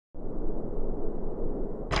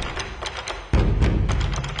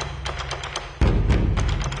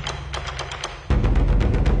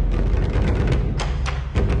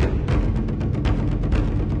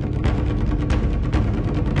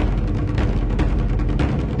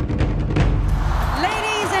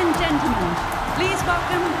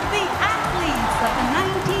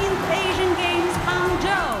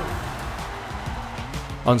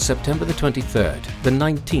On September the 23rd, the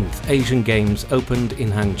 19th Asian Games opened in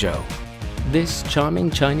Hangzhou. This charming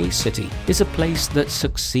Chinese city is a place that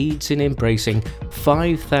succeeds in embracing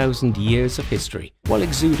 5,000 years of history while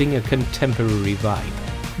exuding a contemporary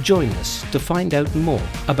vibe. Join us to find out more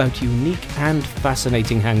about unique and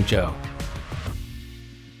fascinating Hangzhou.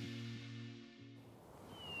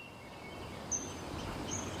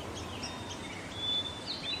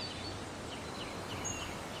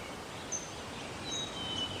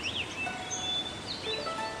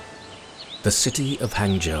 The city of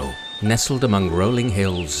Hangzhou, nestled among rolling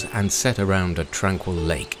hills and set around a tranquil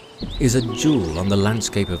lake, is a jewel on the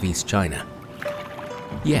landscape of East China.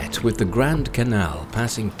 Yet, with the Grand Canal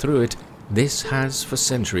passing through it, this has, for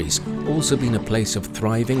centuries, also been a place of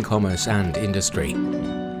thriving commerce and industry.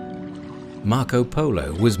 Marco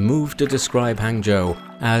Polo was moved to describe Hangzhou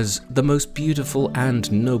as the most beautiful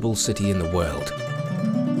and noble city in the world.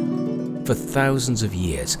 For thousands of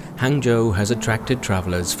years, Hangzhou has attracted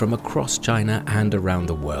travelers from across China and around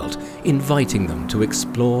the world, inviting them to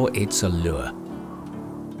explore its allure.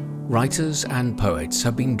 Writers and poets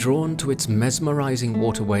have been drawn to its mesmerizing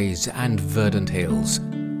waterways and verdant hills,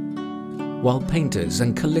 while painters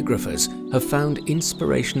and calligraphers have found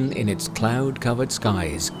inspiration in its cloud-covered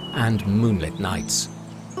skies and moonlit nights.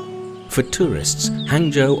 For tourists,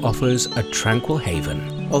 Hangzhou offers a tranquil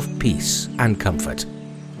haven of peace and comfort.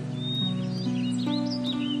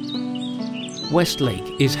 West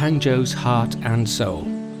Lake is Hangzhou's heart and soul.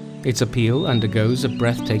 Its appeal undergoes a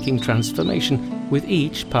breathtaking transformation with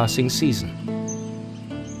each passing season.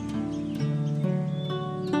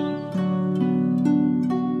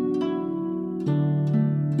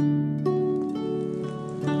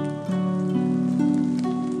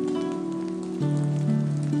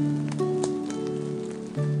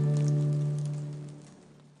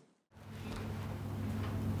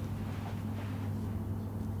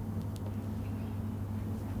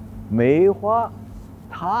 梅花，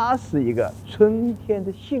它是一个春天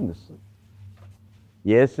的信使，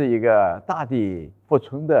也是一个大地复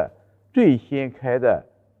春的最先开的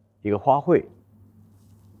一个花卉。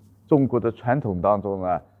中国的传统当中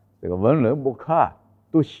呢，这个文人墨客啊，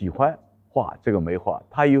都喜欢画这个梅花，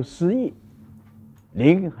它有诗意，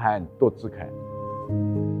凌寒多姿开。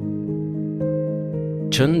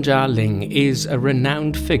 Chen Jialing is a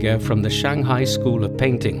renowned figure from the Shanghai School of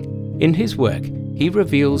Painting. In his work, he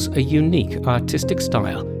reveals a unique artistic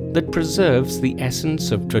style that preserves the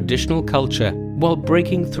essence of traditional culture while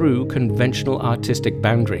breaking through conventional artistic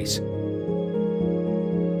boundaries.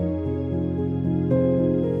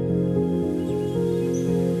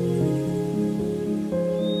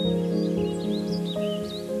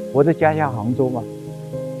 我的家乡杭州嘛，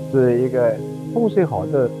是一个风水好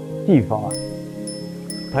的地方啊，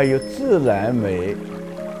它有自然美、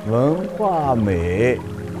文化美、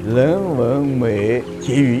人文美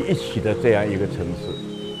结于一起的这样一个城市。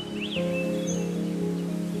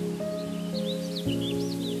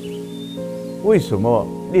为什么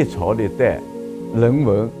历朝历代人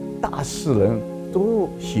文大诗人都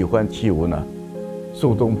喜欢起舞呢？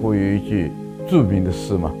苏东坡有一句著名的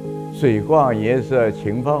诗嘛：“水光颜色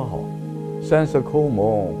晴方好，山色空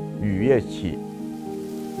蒙雨夜起。”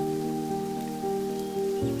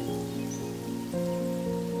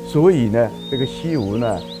 所以呢，这个西湖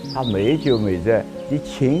呢，它美就美在你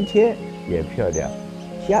晴天也漂亮，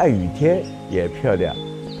下雨天也漂亮，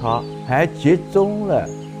它还集中了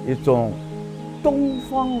一种东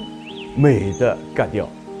方美的格调。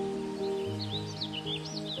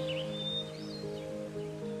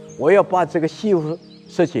我要把这个西湖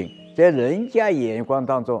事情，在人家眼光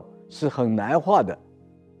当中是很难画的，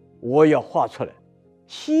我要画出来。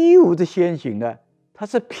西湖的仙境呢，它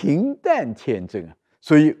是平淡天真啊。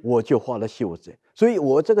 所以我就画了西湖色，所以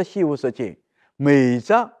我这个西湖色景每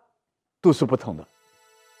张都是不同的。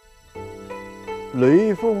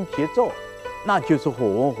雷锋急躁，那就是火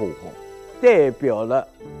红火红，代表了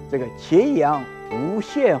这个揭阳无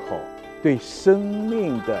限好对生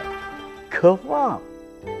命的渴望，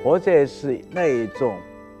或者是那一种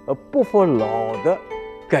不服老的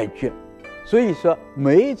感觉。所以说，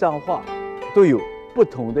每一张画都有不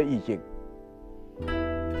同的意境。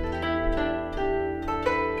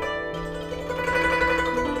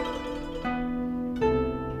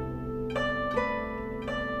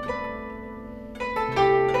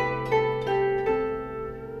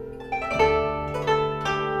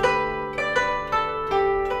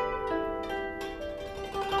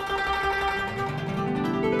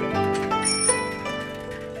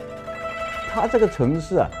 它这个城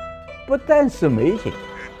市啊，不但是美景，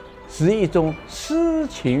是一种诗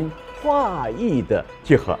情画意的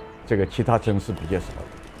结合，这个其他城市比较少。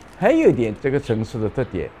还有一点，这个城市的特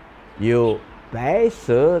点有白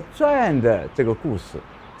蛇传的这个故事。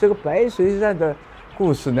这个白蛇传的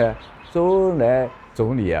故事呢，周恩来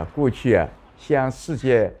总理啊，过去啊向世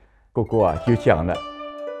界各国啊就讲了，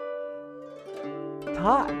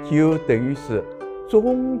它就等于是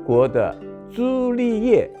中国的朱丽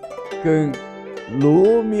叶跟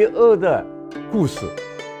罗密欧的故事。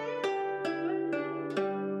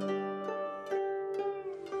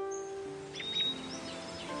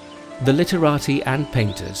The literati and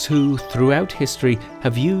painters who, throughout history,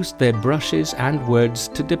 have used their brushes and words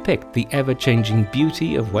to depict the ever-changing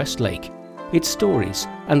beauty of Westlake, its stories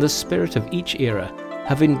and the spirit of each era,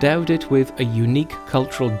 have endowed it with a unique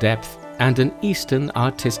cultural depth and an Eastern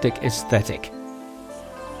artistic aesthetic.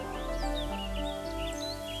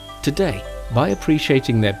 Today, by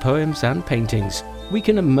appreciating their poems and paintings, we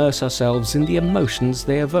can immerse ourselves in the emotions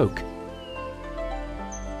they evoke.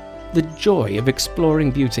 The joy of exploring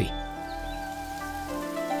beauty,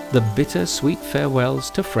 the bitter-sweet farewells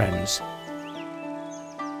to friends,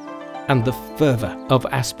 and the fervour of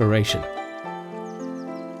aspiration.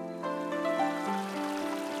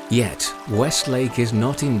 Yet, Westlake is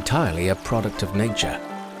not entirely a product of nature.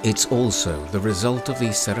 It's also the result of the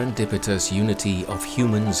serendipitous unity of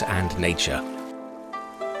humans and nature.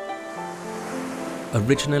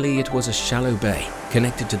 Originally, it was a shallow bay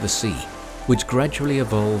connected to the sea, which gradually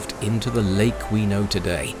evolved into the lake we know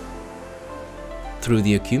today. Through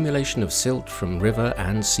the accumulation of silt from river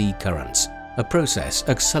and sea currents, a process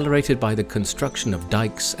accelerated by the construction of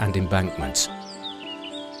dikes and embankments.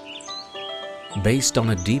 Based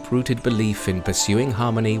on a deep-rooted belief in pursuing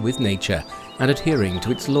harmony with nature and adhering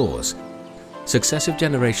to its laws, successive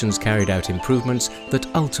generations carried out improvements that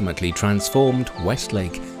ultimately transformed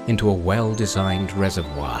Westlake into a well-designed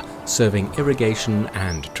reservoir serving irrigation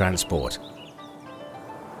and transport.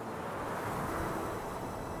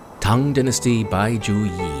 Tang Dynasty Bai Zhu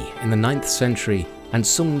Yi in the 9th century and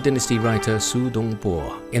Sung Dynasty writer Su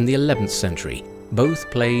Dongbo in the 11th century both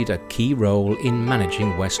played a key role in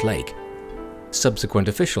managing Westlake. Subsequent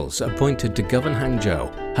officials appointed to govern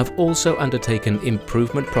Hangzhou have also undertaken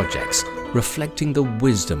improvement projects reflecting the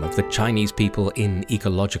wisdom of the Chinese people in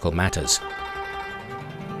ecological matters.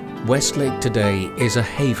 Westlake today is a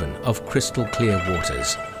haven of crystal clear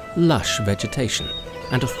waters, lush vegetation,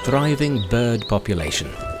 and a thriving bird population.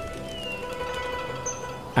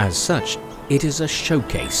 As such, it is a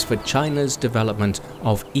showcase for China's development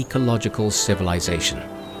of ecological civilization.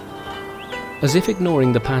 As if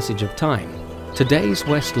ignoring the passage of time, today's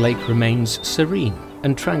Westlake remains serene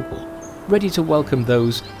and tranquil, ready to welcome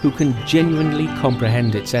those who can genuinely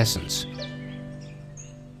comprehend its essence.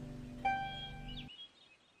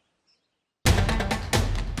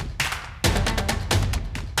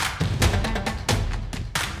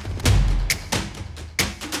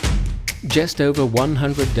 Just over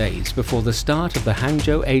 100 days before the start of the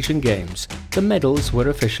Hangzhou Asian Games, the medals were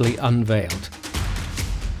officially unveiled.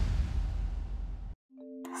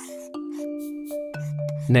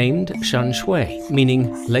 Named Shanshui,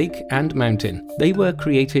 meaning lake and mountain, they were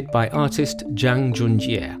created by artist Zhang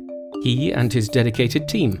Junjie. He and his dedicated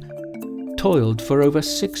team toiled for over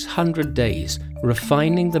 600 days,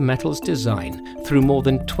 refining the metal's design through more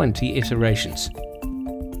than 20 iterations.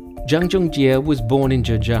 Zhang Jungjie was born in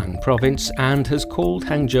Zhejiang province and has called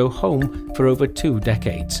Hangzhou home for over 2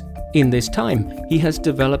 decades. In this time, he has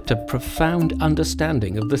developed a profound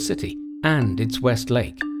understanding of the city and its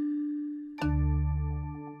Westlake.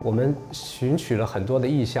 我们寻取了很多的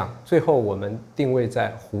意象，最后我们定位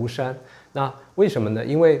在湖山。那为什么呢？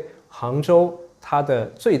因为杭州它的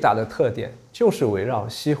最大的特点就是围绕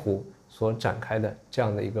西湖所展开的这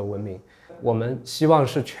样的一个文明。我们希望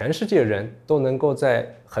是全世界人都能够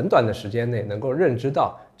在很短的时间内能够认知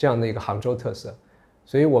到这样的一个杭州特色，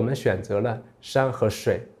所以我们选择了山和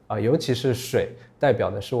水尤其是水，代表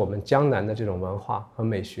的是我们江南的这种文化和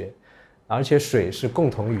美学，而且水是共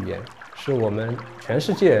同语言，是我们全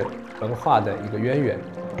世界文化的一个渊源。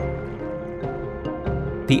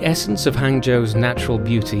The essence of Hangzhou's natural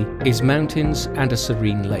beauty is mountains and a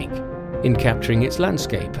serene lake. In capturing its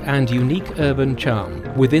landscape and unique urban charm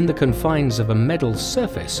within the confines of a medal's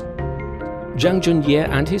surface, Zhang Junjie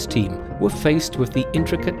and his team were faced with the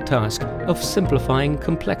intricate task of simplifying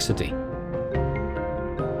complexity.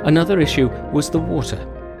 Another issue was the water.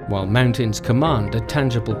 While mountains command a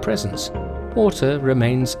tangible presence, water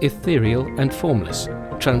remains ethereal and formless.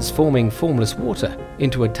 Transforming formless water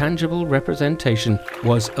into a tangible representation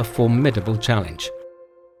was a formidable challenge.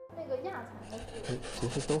 其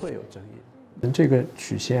实都会有争议。这个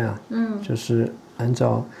曲线啊，就是按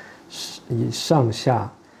照以上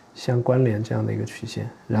下相关联这样的一个曲线。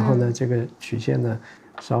然后呢，这个曲线呢，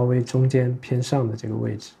稍微中间偏上的这个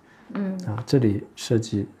位置。这里设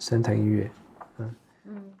计3潭音乐。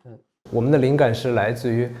我们的灵感是来自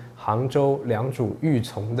于杭州良渚玉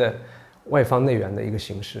琮的外方内圆的一个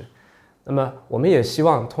形式。那么我们也希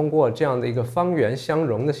望通过这样的一个方圆相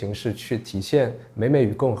融的形式，去体现美美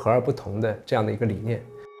与共和而不同的这样的一个理念。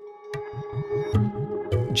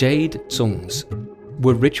Jade zungs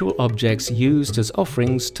were ritual objects used as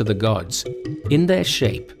offerings to the gods. In their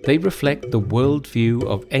shape, they reflect the worldview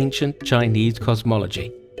of ancient Chinese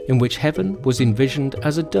cosmology, in which heaven was envisioned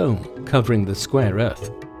as a dome covering the square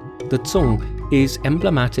earth. The zung is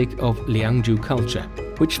emblematic of Liangzhou culture,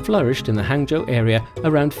 which flourished in the Hangzhou area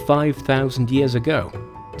around 5,000 years ago.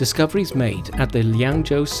 Discoveries made at the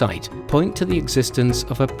Liangzhou site point to the existence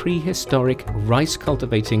of a prehistoric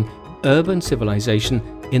rice-cultivating urban civilization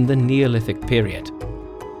in the Neolithic period.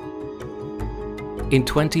 In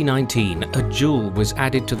 2019, a jewel was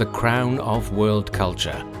added to the crown of world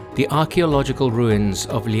culture. The archaeological ruins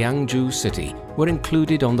of Liangzhou city were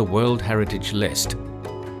included on the World Heritage List.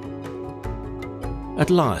 At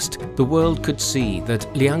last, the world could see that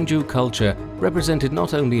Liangzhou culture represented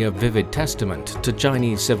not only a vivid testament to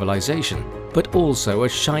Chinese civilization, but also a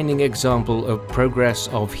shining example of progress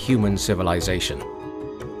of human civilization.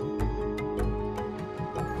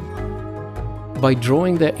 By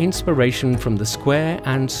drawing their inspiration from the square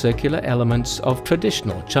and circular elements of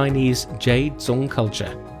traditional Chinese jade zung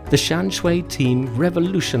culture, the Shanshui team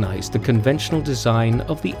revolutionized the conventional design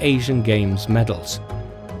of the Asian Games medals.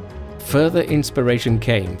 Further inspiration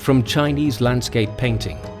came from Chinese landscape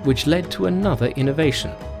painting, which led to another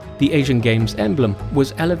innovation. The Asian Games emblem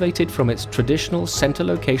was elevated from its traditional center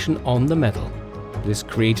location on the medal. This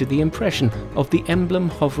created the impression of the emblem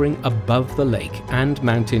hovering above the lake and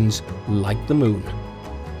mountains like the moon.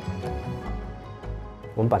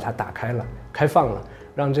 我们把它打开了，开放了，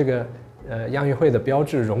让这个亚运会的标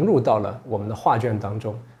志融入到了我们的画卷当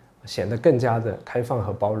中，显得更加的开放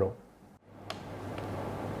和包容。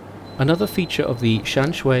Another feature of the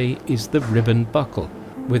Shanshui is the ribbon buckle,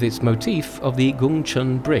 with its motif of the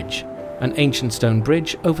Gongchun Bridge, an ancient stone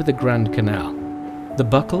bridge over the Grand Canal. The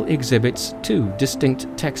buckle exhibits two distinct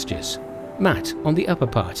textures, matte on the upper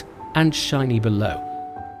part and shiny below.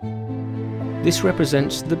 This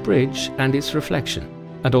represents the bridge and its reflection,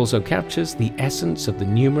 and also captures the essence of the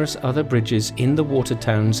numerous other bridges in the water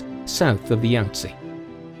towns south of the Yangtze.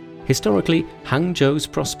 Historically, Hangzhou's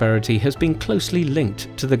prosperity has been closely linked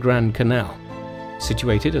to the Grand Canal.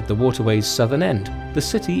 Situated at the waterway's southern end, the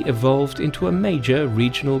city evolved into a major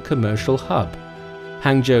regional commercial hub.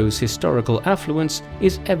 Hangzhou's historical affluence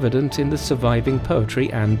is evident in the surviving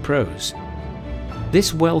poetry and prose.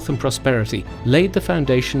 This wealth and prosperity laid the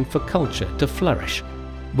foundation for culture to flourish,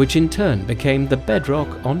 which in turn became the bedrock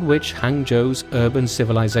on which Hangzhou's urban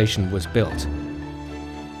civilization was built.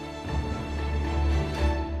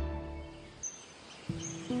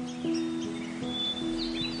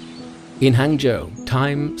 In Hangzhou,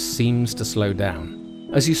 time seems to slow down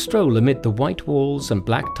as you stroll amid the white walls and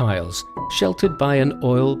black tiles, sheltered by an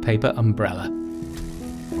oil paper umbrella.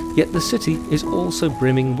 Yet the city is also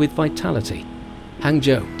brimming with vitality.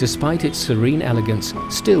 Hangzhou, despite its serene elegance,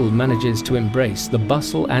 still manages to embrace the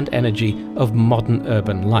bustle and energy of modern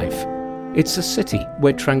urban life. It's a city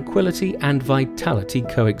where tranquility and vitality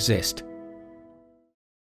coexist.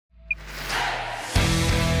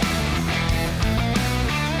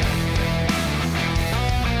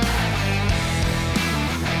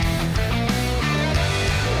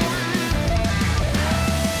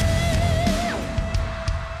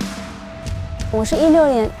我是16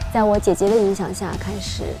年在我姐姐的影响下开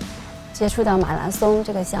始接触到马拉松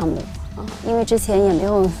这个项目因为之前也没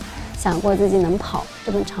有想过自己能跑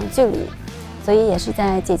这么长距离，所以也是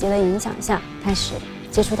在姐姐的影响下开始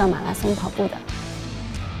接触到马拉松跑步的。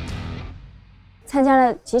参加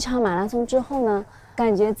了几场马拉松之后呢，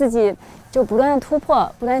感觉自己就不断突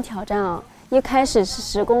破，不断挑战啊。一开始是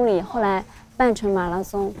10公里，后来半程马拉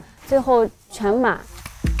松，最后全马。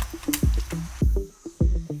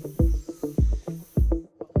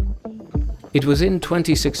It was in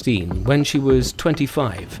 2016, when she was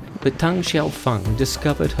 25, that Tang Xiaofang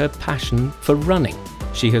discovered her passion for running.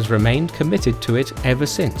 She has remained committed to it ever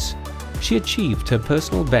since. She achieved her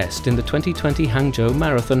personal best in the 2020 Hangzhou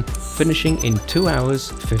Marathon, finishing in 2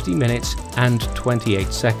 hours, 50 minutes and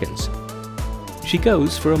 28 seconds. She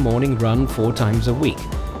goes for a morning run 4 times a week,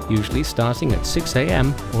 usually starting at 6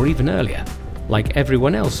 a.m. or even earlier. Like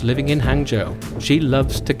everyone else living in Hangzhou, she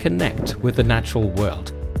loves to connect with the natural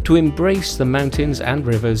world, to embrace the mountains and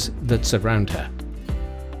rivers that surround her.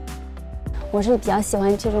 我是比较喜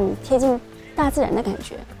欢这种贴近大自然的感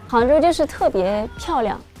觉。杭州就是特别漂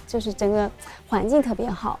亮，就是整个环境特别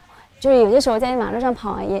好，就是有些时候在马路上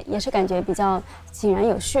跑啊，也是感觉比较井然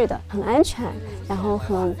有序的，很安全，然后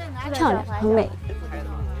很漂亮，很美。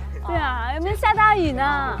对啊，有没有下大雨呢？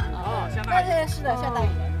哦，下大雨。是的，下大雨。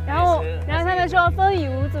然后他们说风雨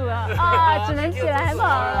无阻了啊，只能起来跑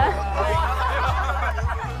了。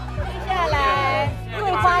接下来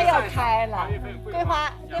桂花要开了，桂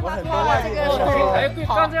花开了，这个时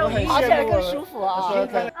候跑起来更舒服啊。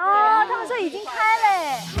哦，他们说已经开了。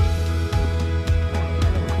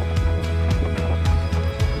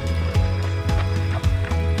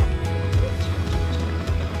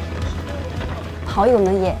跑友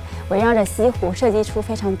呢也围绕着西湖设计出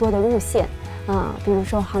非常多的路线啊，比如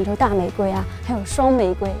说杭州大玫瑰啊，还有双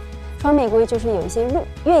玫瑰。双玫瑰就是有一些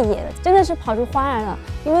越野的，真的是跑出花来了。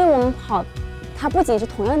因为我们跑，它不仅是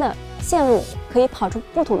同样的线路，可以跑出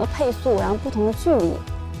不同的配速，然后不同的距离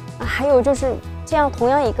啊，还有就是这样同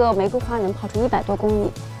样一个玫瑰花能跑出100多公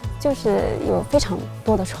里，就是有非常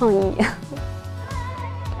多的创意。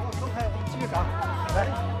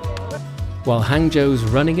While Hangzhou's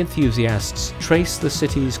running enthusiasts trace the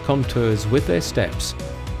city's contours with their steps,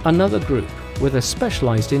 another group with a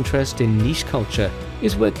specialized interest in niche culture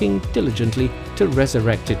is working diligently to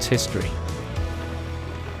resurrect its history.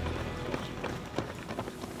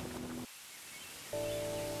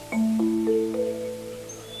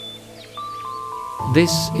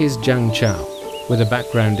 This is Zhang Chao. With a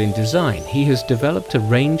background in design, he has developed a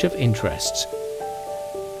range of interests,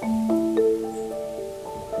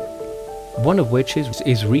 one of which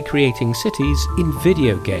is recreating cities in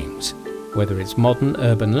video games, whether it's modern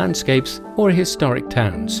urban landscapes or historic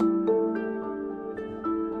towns.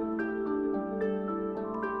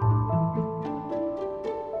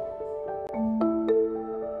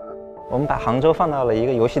 我们把杭州放到了一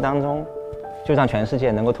个游戏当中，就让全世界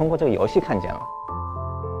能够通过这个游戏看见了。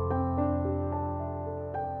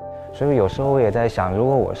所以有时候我也在想，如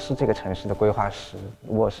果我是这个城市的规划师，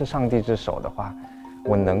我是上帝之手的话，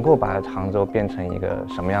我能够把杭州变成一个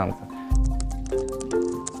什么样子？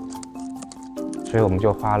所以我们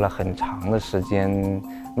就花了很长的时间，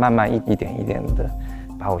慢慢一点一点的，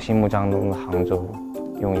把我心目当中的杭州，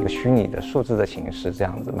用一个虚拟的数字的形式，这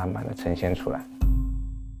样子慢慢的呈现出来。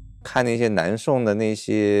看那些南宋的那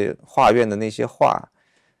些画院的那些画，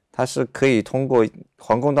它是可以通过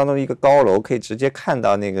皇宫当中一个高楼，可以直接看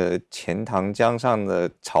到那个钱塘江上的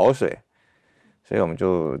潮水。所以我们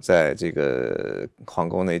就在这个皇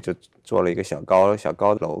宫内就做了一个小高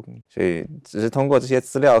楼，所以只是通过这些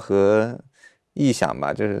资料和臆想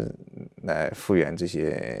吧，就是来复原这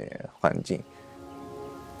些环境。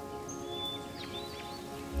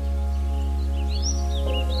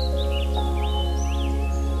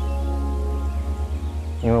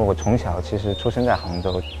因为我从小其实出生在杭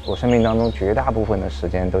州，我生命当中绝大部分的时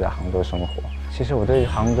间都在杭州生活。其实我对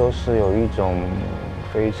杭州是有一种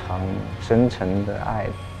非常深沉的爱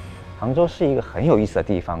的。杭州是一个很有意思的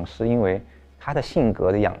地方，是因为它的性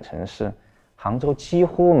格的养成是，杭州几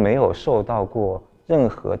乎没有受到过任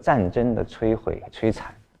何战争的摧毁摧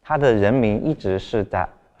残，它的人民一直是在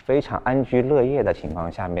非常安居乐业的情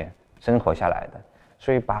况下面生活下来的，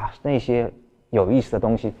所以把那些有意思的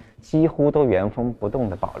东西几乎都原封不动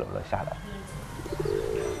地保留了下来。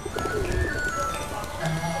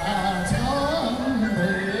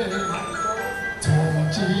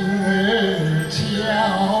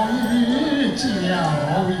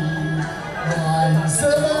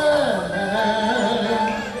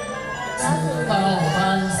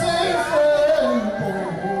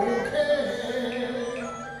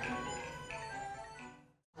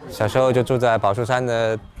小时候就住在宝树山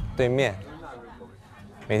的对面，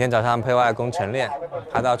每天早上陪外公晨练，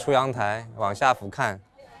爬到出阳台往下俯瞰，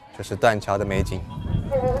就是断桥的美景。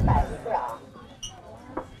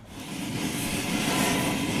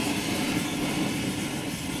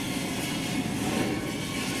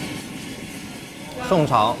宋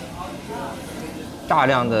朝，大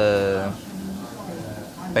量的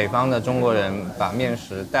北方的中国人把面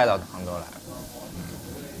食带到杭州来。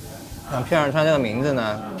像片儿川这个名字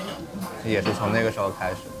呢，也是从那个时候开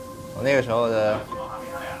始，从那个时候的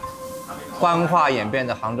官话演变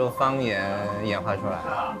的杭州方言演化出来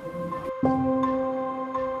的。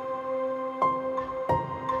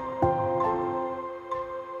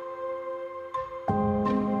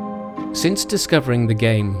Since discovering the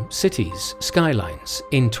game Cities, Skylines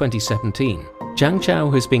in 2017, Zhang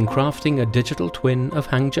Chao has been crafting a digital twin of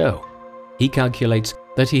Hangzhou. He calculates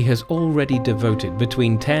that he has already devoted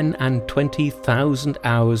between 10 and 20,000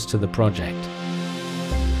 hours to the project.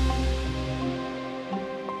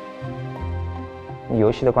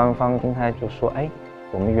 游戏的官方平台就说：“哎，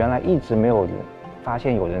我们原来一直没有发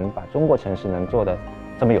现有人把中国城市能做的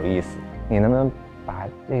这么有意思？你能不能把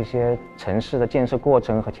这些城市的建设过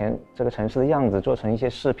程和这个城市的样子做成一些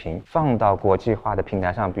视频，放到国际化的平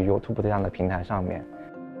台上，比如 YouTube 这样的平台上面？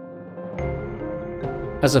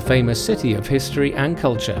 As a famous city of history and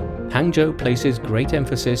culture, Hangzhou places great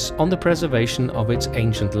emphasis on the preservation of its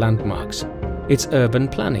ancient landmarks. Its urban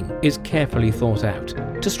planning is carefully thought out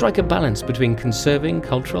to strike a balance between conserving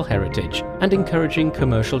cultural heritage and encouraging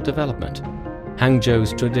commercial development.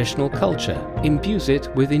 Hangzhou's traditional culture imbues it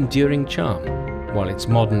with enduring charm, while its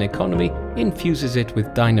modern economy infuses it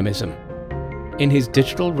with dynamism. In his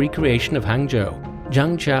digital recreation of Hangzhou,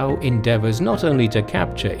 Zhang Chao endeavors not only to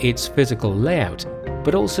capture its physical layout,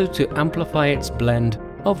 but also to amplify its blend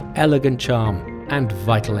of elegant charm and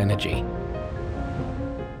vital energy.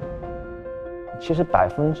 其实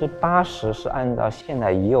80%是按照现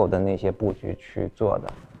在已有的那些布局去做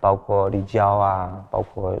的，包括立交啊，包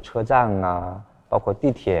括车站啊，包括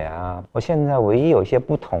地铁啊。我现在唯一有一些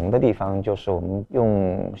不同的地方，就是我们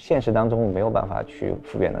用现实当中没有办法去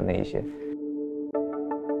复原的那一些。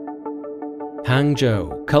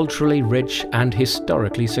 Hangzhou, culturally rich and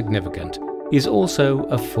historically significant, is also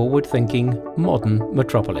a forward-thinking, modern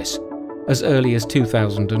metropolis. As early as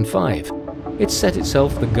 2005, it set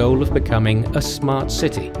itself the goal of becoming a smart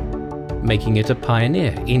city, making it a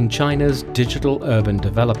pioneer in China's digital urban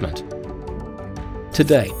development.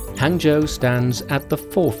 Today, Hangzhou stands at the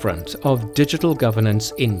forefront of digital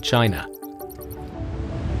governance in China.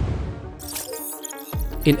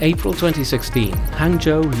 In April 2016,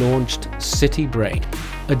 Hangzhou launched City Brain,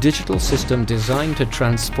 a digital system designed to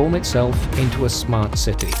transform itself into a smart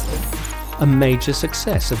city. A major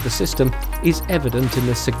success of the system is evident in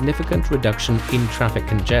the significant reduction in traffic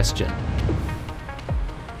congestion.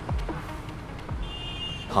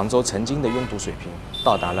 杭州曾经的拥堵水平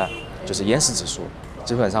到达了，就是淹死指数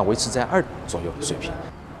基本上维持在2左右的水平。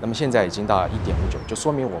那么现在已经到1.59，就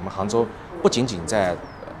说明我们杭州不仅仅在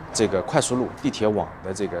这个快速路、地铁网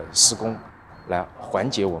的这个施工，来缓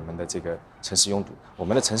解我们的这个城市拥堵，我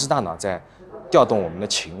们的城市大脑在调动我们的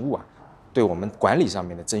勤务啊，对我们管理上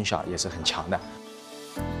面的增效也是很强的。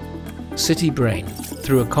 City Brain,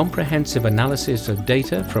 through a comprehensive analysis of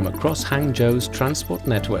data from across Hangzhou's transport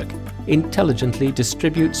network, intelligently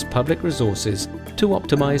distributes public resources to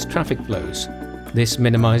optimize traffic flows. This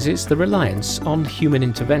minimizes the reliance on human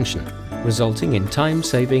intervention, resulting in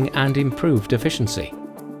time-saving and improved efficiency.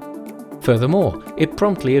 Furthermore, it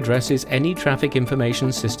promptly addresses any traffic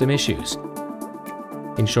information system issues,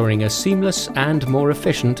 ensuring a seamless and more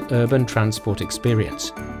efficient urban transport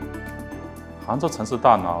experience. 杭州城市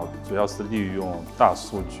大脑主要是利用大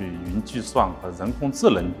数据、云计算和人工智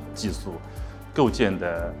能技术构建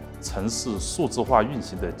的城市数字化运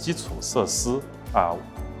行的基础设施啊。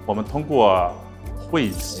我们通过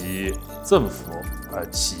汇集政府、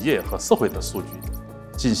企业和社会的数据，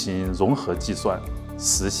进行融合计算，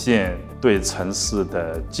实现对城市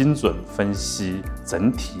的精准分析、整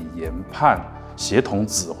体研判、协同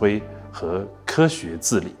指挥和科学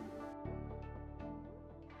治理。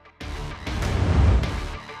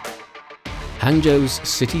 Hangzhou's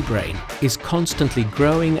City Brain is constantly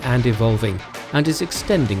growing and evolving and is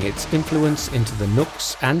extending its influence into the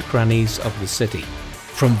nooks and crannies of the city.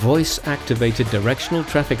 From voice-activated directional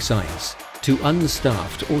traffic signs to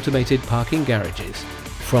unstaffed automated parking garages,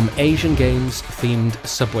 from Asian Games-themed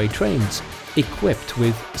subway trains equipped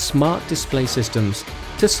with smart display systems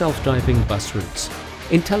to self-driving bus routes,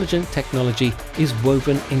 intelligent technology is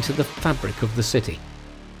woven into the fabric of the city.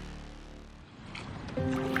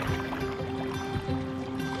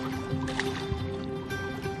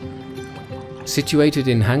 Situated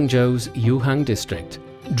in Hangzhou's Yuhang district,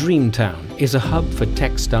 Dreamtown is a hub for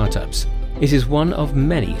tech startups. It is one of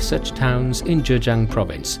many such towns in Zhejiang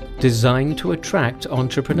province, designed to attract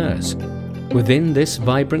entrepreneurs. Within this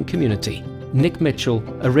vibrant community, Nick Mitchell,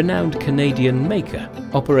 a renowned Canadian maker,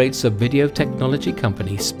 operates a video technology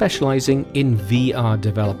company specializing in VR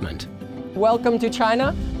development. Welcome to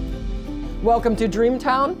China. Welcome to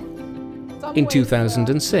Dreamtown. In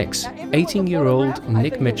 2006, 18-year-old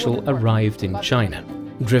Nick Mitchell arrived in China,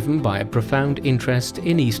 driven by a profound interest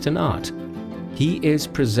in Eastern art. He is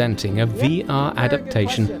presenting a VR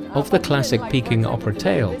adaptation of the classic Peking opera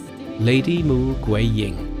tale, Lady Mu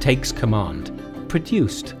Guiying Takes Command,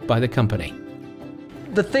 produced by the company.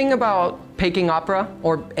 The thing about Peking opera,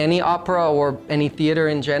 or any theater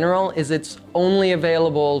in general, is it's only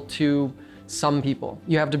available to some people.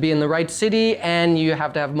 You have to be in the right city and you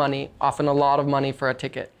have to have money, often a lot of money for a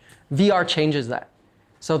ticket. VR changes that.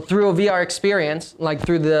 So through a VR experience, like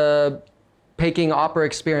through the Peking opera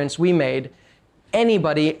experience we made,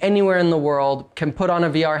 anybody, anywhere in the world can put on a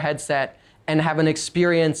VR headset and have an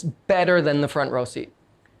experience better than the front row seat.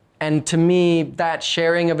 And to me, that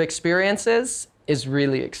sharing of experiences is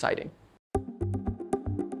really exciting.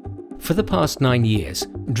 For the past 9 years,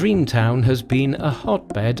 Dreamtown has been a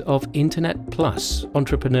hotbed of Internet Plus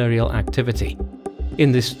entrepreneurial activity.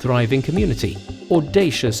 In this thriving community,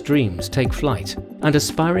 audacious dreams take flight and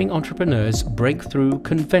aspiring entrepreneurs break through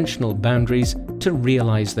conventional boundaries to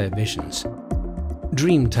realize their visions.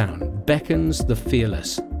 Dreamtown beckons the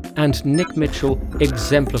fearless, and Nick Mitchell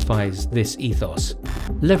exemplifies this ethos.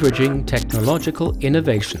 Leveraging technological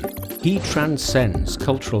innovation, he transcends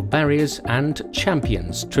cultural barriers and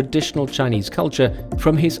champions traditional Chinese culture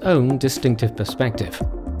from his own distinctive perspective.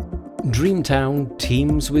 Dreamtown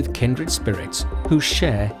teams with kindred spirits who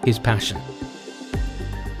share his passion.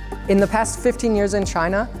 In the past 15 years in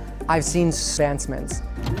China, I've seen advancements.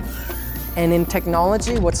 And in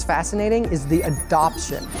technology, what's fascinating is the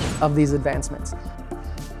adoption of these advancements.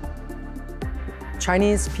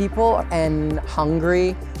 Chinese people are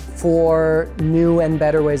hungry for new and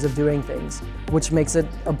better ways of doing things, which makes it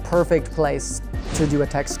a perfect place to do a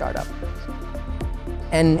tech startup.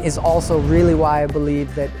 And is also really why I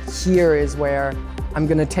believe that here is where I'm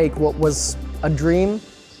going to take what was a dream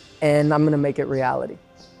and I'm going to make it reality.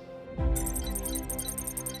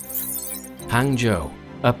 Hangzhou,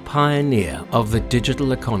 a pioneer of the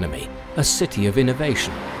digital economy, a city of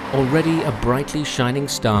innovation, already a brightly shining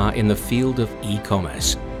star in the field of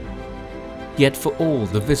e-commerce. Yet for all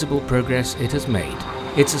the visible progress it has made,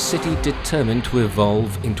 it's a city determined to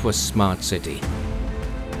evolve into a smart city.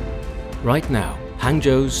 Right now,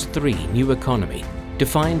 Hangzhou's 3 new economy,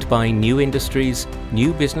 defined by new industries,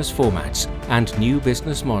 new business formats, and new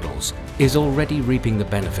business models, is already reaping the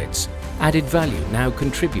benefits. Added value now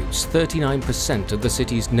contributes 39% of the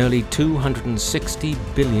city's nearly $260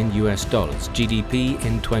 billion GDP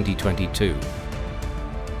in 2022.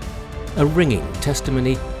 A ringing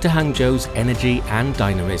testimony to Hangzhou's energy and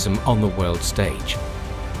dynamism on the world stage.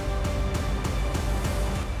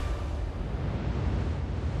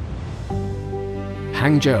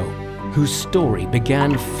 Hangzhou, whose story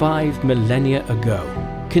began 5 millennia ago,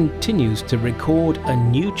 continues to record a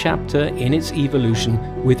new chapter in its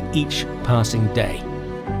evolution with each passing day.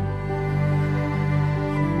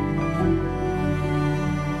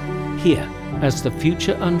 Here, as the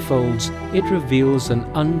future unfolds, it reveals an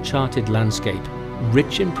uncharted landscape,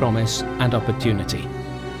 rich in promise and opportunity.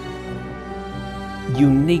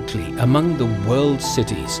 Uniquely among the world's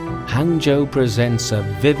cities, Hangzhou presents a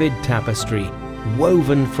vivid tapestry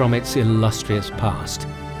woven from its illustrious past,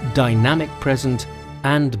 dynamic present,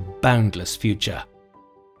 and boundless future.